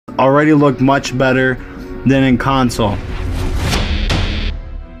already look much better than in console.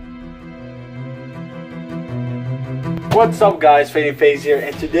 What's up guys, Faze here,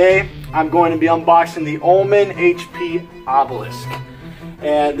 and today I'm going to be unboxing the Omen HP Obelisk.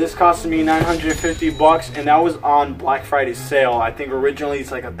 And this cost me $950, and that was on Black Friday sale. I think originally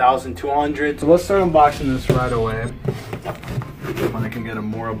it's like $1,200. So let's start unboxing this right away when I can get a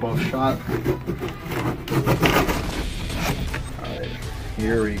more above shot. Alright,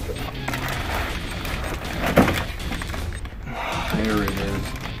 here we go. There it is.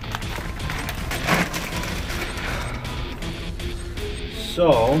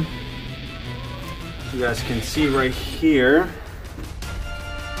 So, you guys can see right here,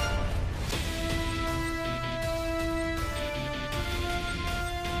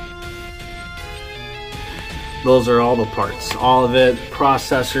 those are all the parts, all of it,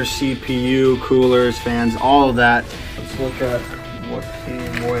 processor, CPU, coolers, fans, all of that. Let's look at what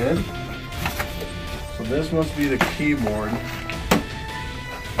came with. So this must be the keyboard.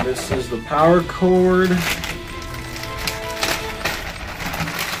 This is the power cord.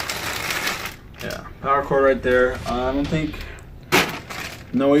 Yeah, power cord right there. I don't think,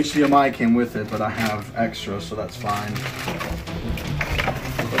 no HDMI came with it, but I have extra, so that's fine.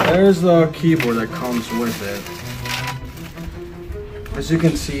 There's the keyboard that comes with it. As you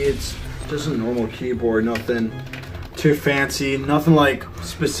can see, it's just a normal keyboard, nothing too fancy, nothing like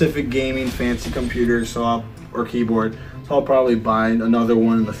specific gaming fancy computers or keyboard. So I'll probably buy another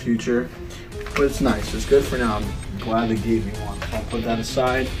one in the future. But it's nice, it's good for now. I'm glad they gave me one. So I'll put that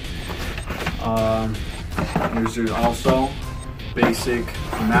aside. There's also basic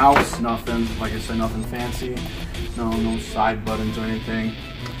mouse, nothing, like I said, nothing fancy. No side buttons or anything.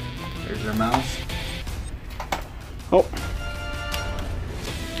 There's your mouse. Oh.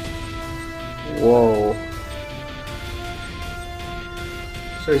 Whoa.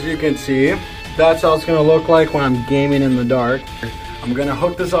 So as you can see, that's how it's gonna look like when I'm gaming in the dark. I'm gonna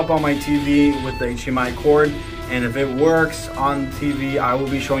hook this up on my TV with the HDMI cord, and if it works on TV, I will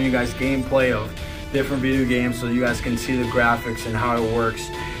be showing you guys gameplay of different video games so you guys can see the graphics and how it works.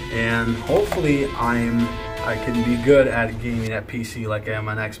 And hopefully I can be good at gaming at PC like I am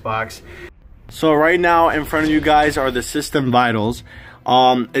on Xbox. So right now in front of you guys are the system vitals.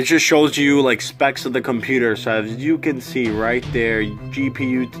 It just shows you like specs of the computer. So as you can see right there,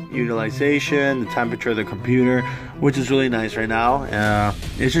 GPU utilization, the temperature of the computer, which is really nice right now.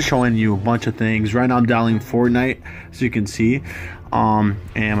 It's just showing you a bunch of things. Right now I'm downloading Fortnite, as you can see. And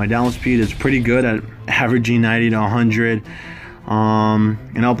my download speed is pretty good at averaging 90 to 100. And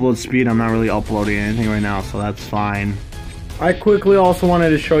upload speed, I'm not really uploading anything right now, so that's fine. I quickly also wanted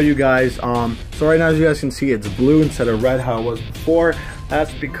to show you guys, so right now as you guys can see, it's blue instead of red how it was before.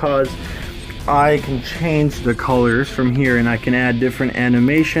 That's because I can change the colors from here, and I can add different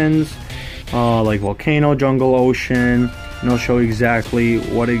animations, like volcano, jungle, ocean, and it'll show exactly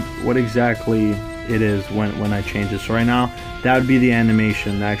what exactly it is when I change it. So right now, that would be the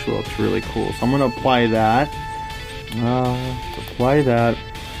animation. That actually looks really cool. So I'm gonna apply that. Apply that.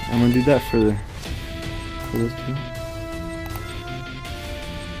 I'm gonna do that for this too.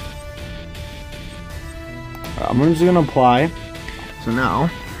 I'm just gonna apply. So now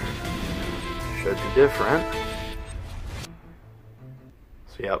should be different.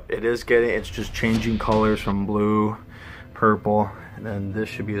 So yep, it's just changing colors from blue, purple, and then this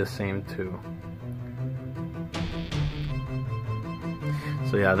should be the same too.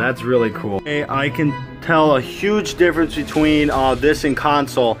 So yeah, that's really cool. I can tell a huge difference between this and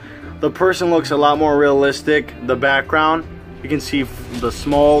console. The person looks a lot more realistic. The background, you can see the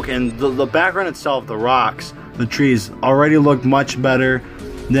smoke, and the background itself, the rocks, the trees, already look much better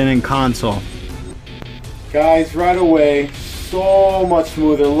than in console. Guys, right away, so much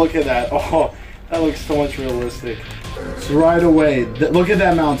smoother. Look at that. Oh, that looks so much realistic. So right away, look at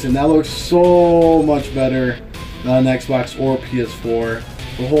that mountain. That looks so much better than on Xbox or PS4.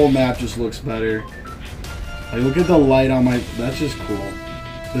 The whole map just looks better. Like, look at the light on my, that's just cool.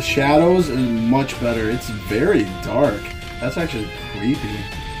 The shadows is much better. It's very dark. That's actually creepy.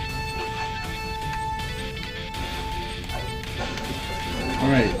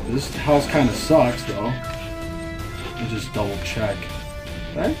 Alright, this house kind of sucks though. Let me just double check.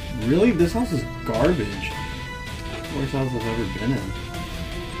 That really, this house is garbage. Worst house I've ever been in.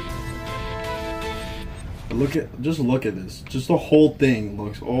 But just look at this. Just the whole thing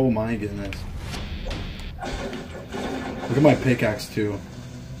looks, oh my goodness. Look at my pickaxe too.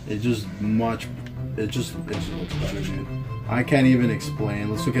 It just looks better, dude. I can't even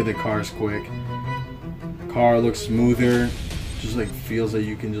explain. Let's look at the cars quick. The car looks smoother. Just like feels that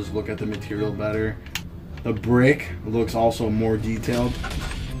you can just look at the material better. The brick looks also more detailed.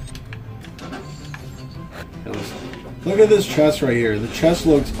 Look at this chest right here. The chest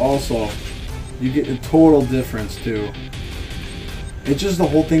looks also, you get a total difference too. It's just, the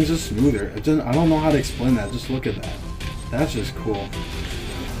whole thing's just smoother. I don't know how to explain that. Just look at that. That's just cool.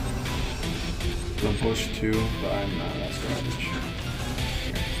 The bush too, but I'm not. That's garbage.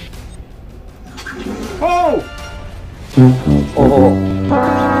 Oh!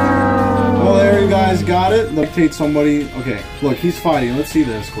 Oh, there you guys got it. Locate somebody. Okay, look, he's fighting. Let's see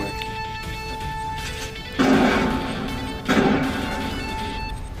this quick.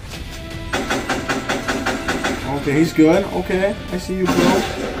 Okay, he's good. Okay, I see you, bro.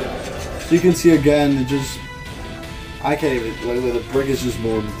 So you can see again, it just, I can't even, like, the brick is just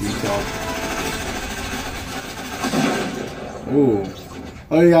more detailed. Ooh.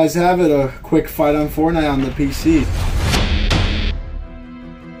 Oh, you guys have it, a quick fight on Fortnite on the PC.